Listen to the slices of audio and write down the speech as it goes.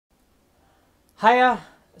Hiya!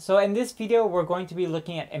 So in this video, we're going to be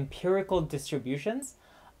looking at empirical distributions.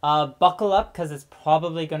 Buckle up because it's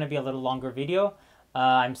probably going to be a little longer video.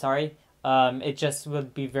 I'm sorry. It just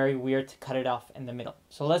would be very weird to cut it off in the middle.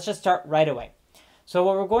 So let's just start right away. So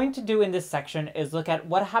what we're going to do in this section is look at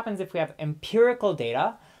what happens if we have empirical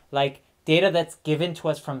data, like data that's given to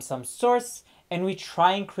us from some source, and we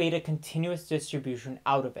try and create a continuous distribution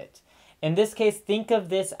out of it. In this case, think of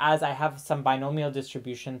this as I have some binomial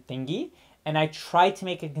distribution thingy, and I try to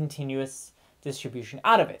make a continuous distribution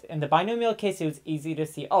out of it. In the binomial case, it was easy to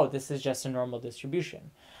see, oh, this is just a normal distribution.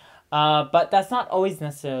 But that's not always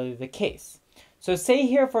necessarily the case. So say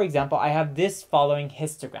here, for example, I have this following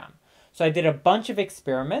histogram. So I did a bunch of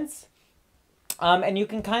experiments, and you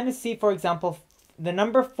can kind of see, for example, the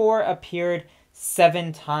number 4 appeared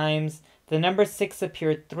 7 times, the number 6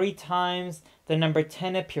 appeared 3 times, the number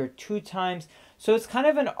 10 appeared 2 times. So it's kind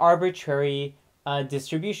of an arbitrary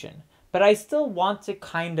distribution. But I still want to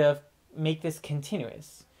kind of make this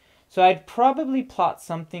continuous. So I'd probably plot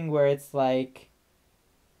something where it's like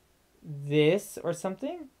this or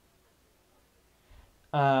something.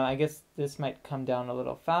 I guess this might come down a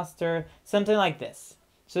little faster. Something like this.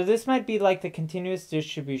 So this might be like the continuous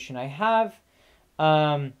distribution I have.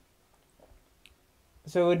 So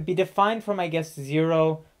it would be defined from, I guess,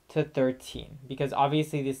 0 to 13. Because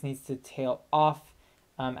obviously this needs to tail off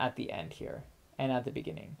at the end here and at the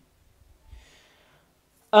beginning.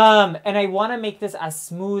 And I want to make this as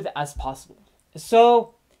smooth as possible.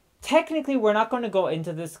 So technically, we're not going to go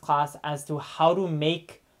into this class as to how to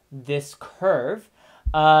make this curve.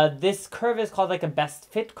 This curve is called like a best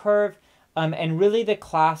fit curve. And really the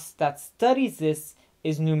class that studies this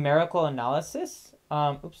is numerical analysis.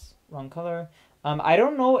 Oops, wrong color. I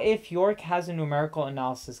don't know if York has a numerical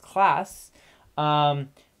analysis class.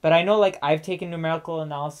 But I know like I've taken numerical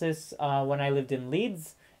analysis when I lived in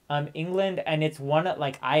Leeds, England, and it's one that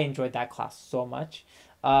like I enjoyed that class so much.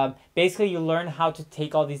 Basically, you learn how to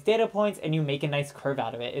take all these data points and you make a nice curve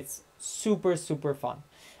out of it. It's super, super fun.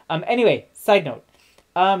 Anyway, side note,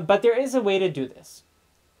 but there is a way to do this.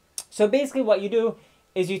 So basically what you do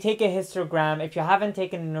is you take a histogram. If you haven't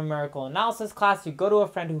taken a numerical analysis class, you go to a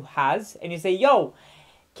friend who has, and you say, yo,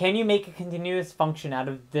 can you make a continuous function out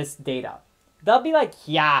of this data? They'll be like,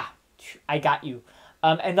 yeah, I got you.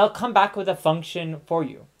 And they'll come back with a function for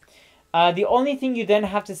you. The only thing you then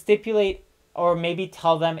have to stipulate or maybe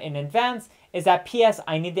tell them in advance is that P.S.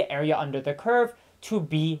 I need the area under the curve to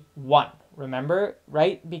be 1. Remember,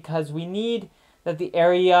 right? Because we need that the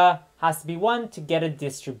area has to be 1 to get a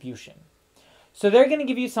distribution. So they're going to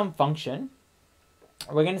give you some function.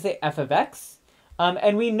 We're going to say f of x.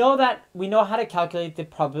 And we know how to calculate the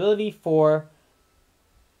probability for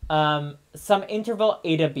some interval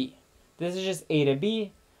a to b. This is just a to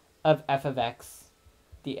b of f of x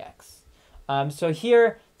dx. So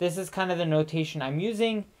here, this is kind of the notation I'm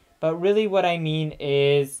using, but really what I mean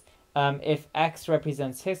is if x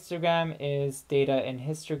represents histogram is data in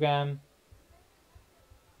histogram,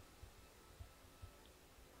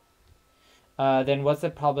 then what's the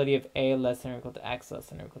probability of a less than or equal to x less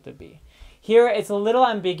than or equal to b? Here, it's a little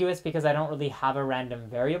ambiguous because I don't really have a random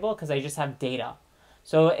variable because I just have data.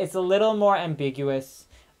 So it's a little more ambiguous.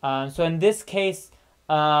 So in this case,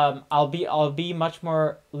 I'll be much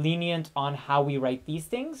more lenient on how we write these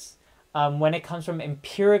things when it comes from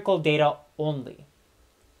empirical data only.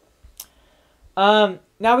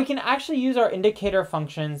 Now we can actually use our indicator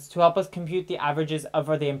functions to help us compute the averages of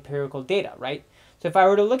the empirical data, right? So if I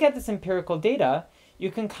were to look at this empirical data,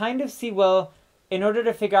 you can kind of see, well, in order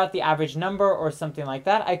to figure out the average number or something like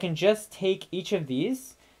that, I can just take each of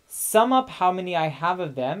these, sum up how many I have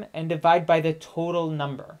of them, and divide by the total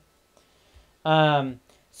number.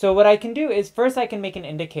 So what I can do is first I can make an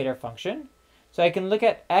indicator function. So I can look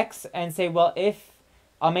at x and say, well, if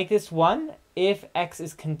I'll make this 1 if x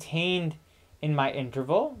is contained in my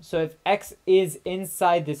interval. So if x is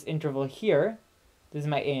inside this interval here, this is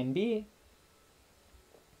my a and b,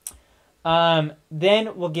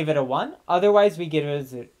 then we'll give it a 1. Otherwise, we give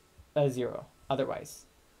it a 0. Otherwise.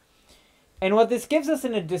 And what this gives us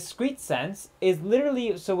in a discrete sense is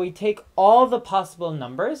literally, so we take all the possible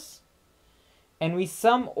numbers and we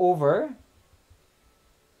sum over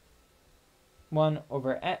 1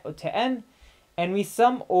 over n, to n, and we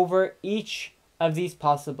sum over each of these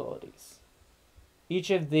possibilities. Each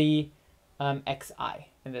of the xi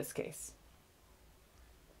in this case.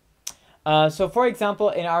 So for example,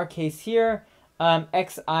 in our case here,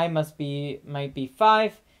 xi might be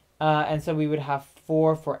 5, and so we would have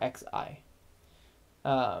 4 for xi.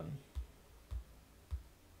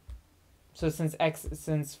 So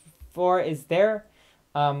since 4 is there,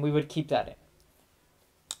 we would keep that in.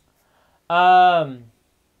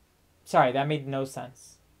 Sorry, that made no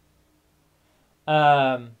sense.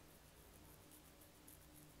 How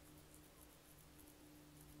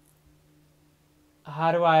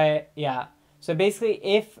do I, yeah. So basically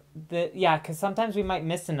if because sometimes we might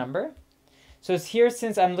miss a number. So it's here,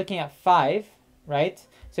 since I'm looking at 5, right?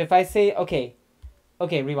 So if I say, okay,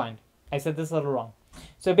 rewind. I said this a little wrong.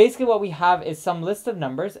 So basically what we have is some list of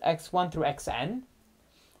numbers, x1 through xn.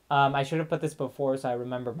 I should have put this before so I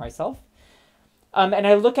remember myself. And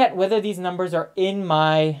I look at whether these numbers are in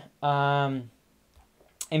my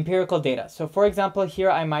empirical data. So for example,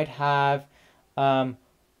 here I might have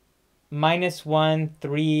 -1,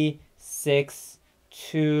 3, 6,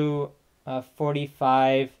 2,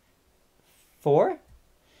 45, 4.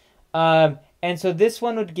 And so this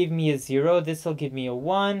one would give me a 0. This will give me a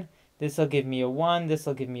 1. This will give me a 1. This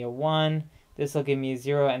will give me a 1. This will give me a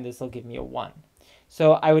 0. And this will give me a 1.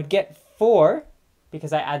 So I would get 4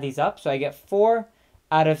 because I add these up. So I get 4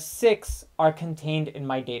 out of 6 are contained in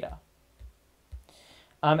my data.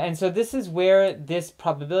 And so this is where this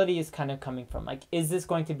probability is kind of coming from. Like, is this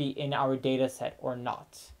going to be in our data set or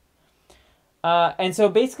not? And so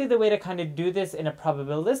basically the way to kind of do this in a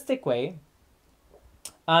probabilistic way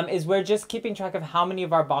is we're just keeping track of how many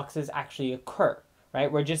of our boxes actually occur,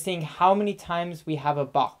 right? We're just seeing how many times we have a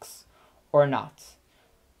box or not.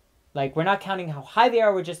 Like, we're not counting how high they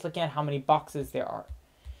are, we're just looking at how many boxes there are.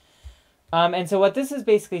 And so what this is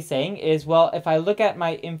basically saying is, well, if I look at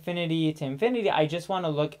my infinity to infinity, I just want to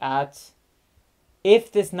look at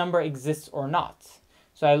if this number exists or not.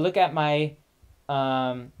 So I look at my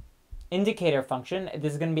indicator function.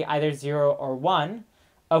 This is going to be either 0 or 1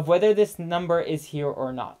 of whether this number is here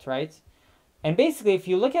or not, right? And basically, if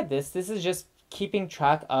you look at this, this is just keeping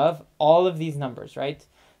track of all of these numbers, right?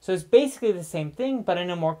 So it's basically the same thing, but in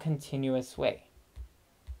a more continuous way.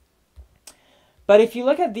 But if you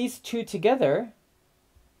look at these two together,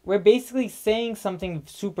 we're basically saying something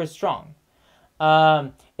super strong.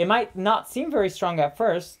 It might not seem very strong at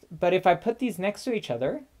first, but if I put these next to each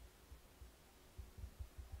other,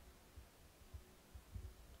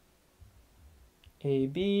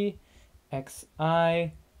 AB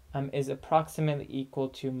xi is approximately equal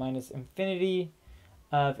to minus infinity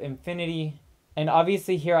of infinity. And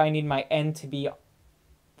obviously here I need my n to be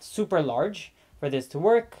super large for this to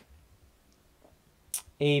work.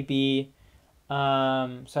 AB, so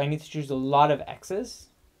I need to choose a lot of x's.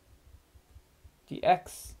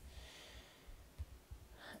 dx.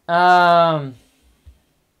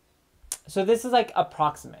 So this is like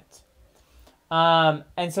approximate.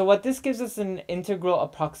 And so what this gives us an integral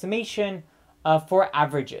approximation for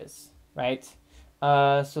averages, right?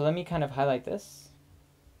 So let me kind of highlight this.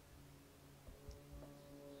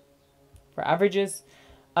 For averages.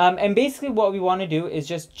 And basically what we want to do is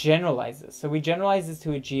just generalize this. So we generalize this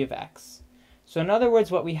to a g of x. So in other words,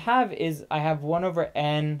 what we have is I have 1 over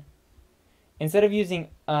n. Instead of using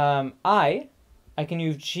I can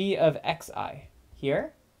use g of xi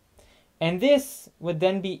here. And this would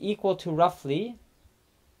then be equal to roughly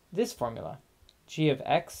this formula, g of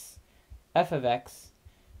x, f of x,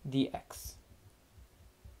 dx.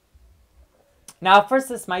 Now, at first,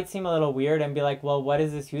 this might seem a little weird and be like, well, what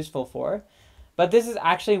is this useful for? But this is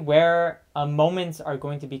actually where moments are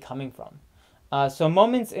going to be coming from. So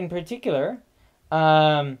moments in particular,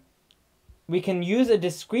 we can use a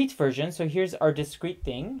discrete version. So here's our discrete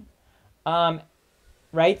thing,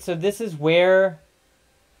 right? So this is where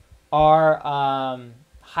our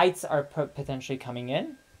heights are potentially coming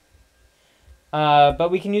in. But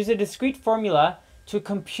we can use a discrete formula to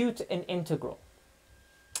compute an integral.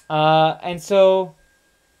 And so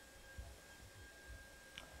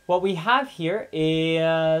what we have here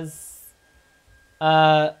is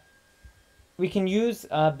we can use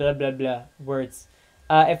blah, blah, blah words.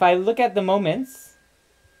 If I look at the moments,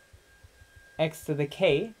 x to the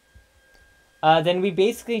k, then we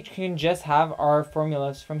basically can just have our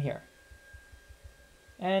formulas from here.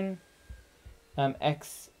 And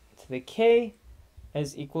x to the k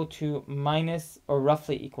is equal to minus, or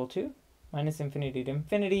roughly equal to, minus infinity to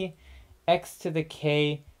infinity, x to the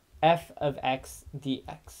k f of x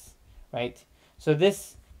dx, right? So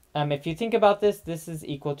this, if you think about this, this is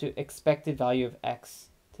equal to expected value of x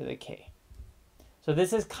to the k. So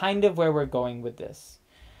this is kind of where we're going with this.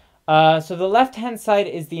 So the left-hand side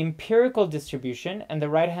is the empirical distribution, and the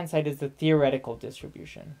right-hand side is the theoretical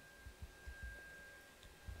distribution.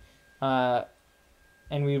 And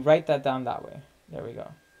we write that down that way. There we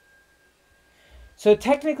go. So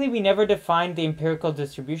technically, we never defined the empirical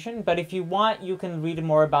distribution, but if you want, you can read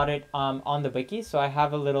more about it on the wiki. So I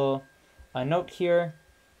have a little note here.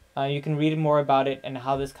 You can read more about it and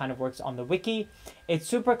how this kind of works on the wiki. It's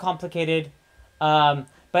super complicated.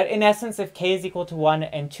 But in essence, if k is equal to 1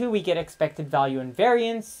 and 2, we get expected value and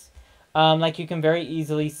variance. Like you can very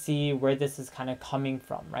easily see where this is kind of coming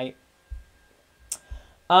from, right?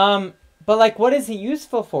 But like, what is it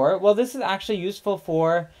useful for? Well, this is actually useful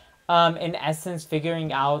for, in essence,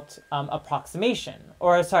 figuring out approximation.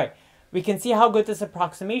 Or sorry, we can see how good this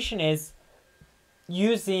approximation is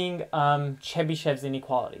using Chebyshev's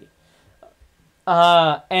inequality.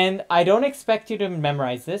 And I don't expect you to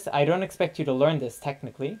memorize this. I don't expect you to learn this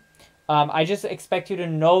technically. I just expect you to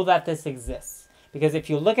know that this exists. Because if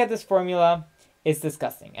you look at this formula, it's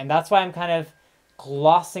disgusting. And that's why I'm kind of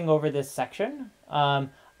glossing over this section.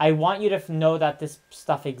 I want you to know that this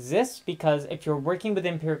stuff exists, because if you're working with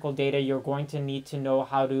empirical data, you're going to need to know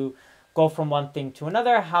how to go from one thing to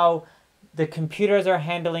another, how the computers are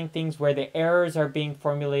handling things, where the errors are being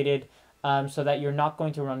formulated, so that you're not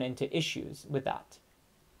going to run into issues with that.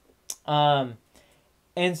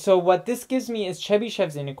 And so what this gives me is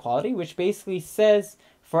Chebyshev's inequality, which basically says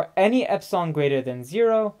for any epsilon greater than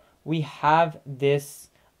 0, we have this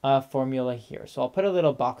formula here. So I'll put a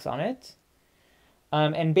little box on it.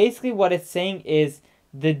 And basically what it's saying is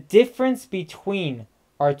the difference between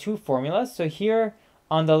our two formulas. So here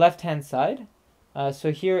on the left-hand side,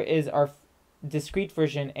 so here is our discrete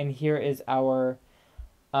version, and here is our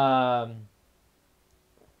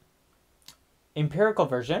empirical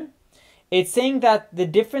version. It's saying that the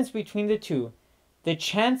difference between the two, the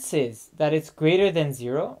chances that it's greater than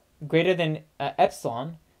 0, greater than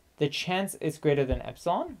epsilon, the chance is greater than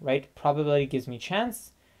epsilon, right? Probability gives me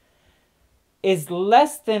chance, is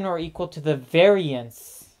less than or equal to the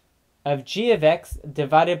variance of g of x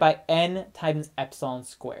divided by n times epsilon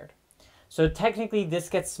squared. So technically this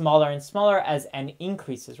gets smaller and smaller as n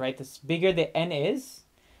increases, right? The bigger the n is,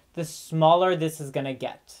 the smaller this is going to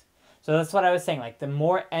get. So that's what I was saying, like the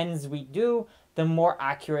more n's we do, the more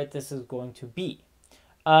accurate this is going to be.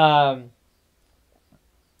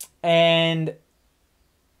 And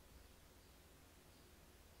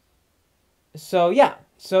so yeah,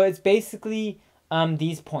 so it's basically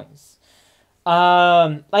these points.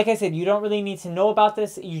 Like I said, you don't really need to know about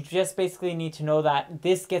this. You just basically need to know that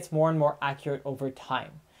this gets more and more accurate over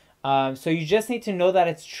time. So you just need to know that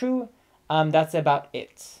it's true. That's about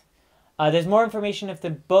it. There's more information in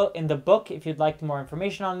the book if you'd like more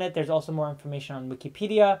information on it. There's also more information on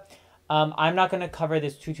Wikipedia. I'm not going to cover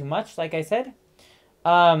this too much, like I said.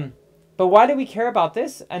 But why do we care about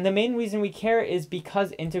this? And the main reason we care is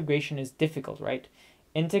because integration is difficult, right?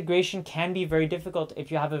 Integration can be very difficult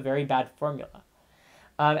if you have a very bad formula.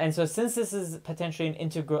 And so since this is potentially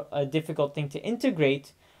a difficult thing to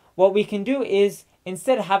integrate, what we can do is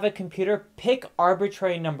instead have a computer pick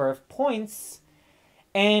arbitrary number of points,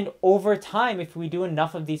 and over time, if we do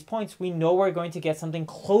enough of these points, we know we're going to get something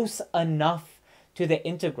close enough to the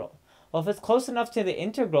integral. Well, if it's close enough to the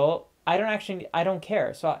integral, I don't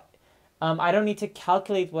care. So I don't need to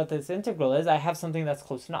calculate what this integral is. I have something that's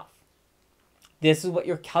close enough. This is what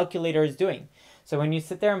your calculator is doing. So when you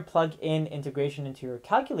sit there and plug in integration into your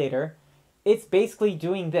calculator, it's basically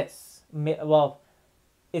doing this. Well,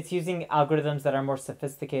 it's using algorithms that are more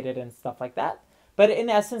sophisticated and stuff like that. But in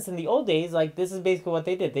essence, in the old days, like this is basically what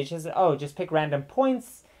they did. They just said, oh, just pick random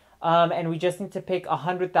points, and we just need to pick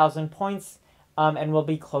 100,000 points, and we'll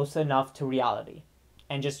be close enough to reality,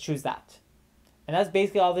 and just choose that. And that's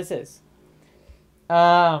basically all this is.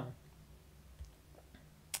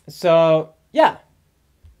 So yeah.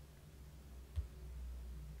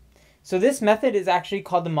 So this method is actually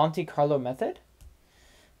called the Monte Carlo method.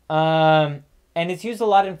 And it's used a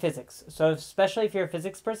lot in physics. So especially if you're a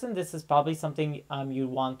physics person, this is probably something you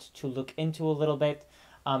want to look into a little bit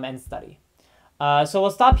and study. So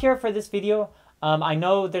we'll stop here for this video. I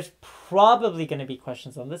know there's probably going to be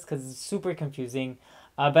questions on this because it's super confusing.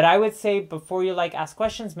 But I would say before you ask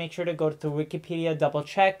questions, make sure to go to Wikipedia, double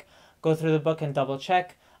check, go through the book and double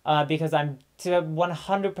check. Because I'm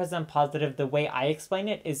 100% positive the way I explain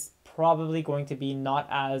it is probably going to be not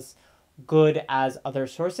as good as other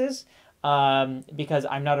sources. Because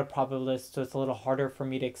I'm not a probabilist, so it's a little harder for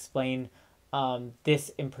me to explain this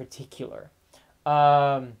in particular.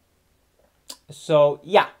 So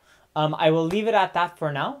yeah, I will leave it at that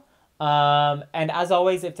for now. And as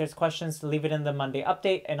always, if there's questions, leave it in the Monday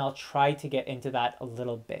update, and I'll try to get into that a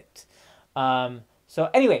little bit. So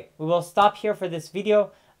anyway, we will stop here for this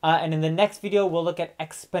video. And in the next video, we'll look at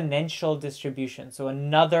exponential distribution. So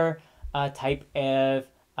another type of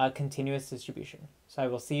continuous distribution. So I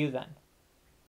will see you then.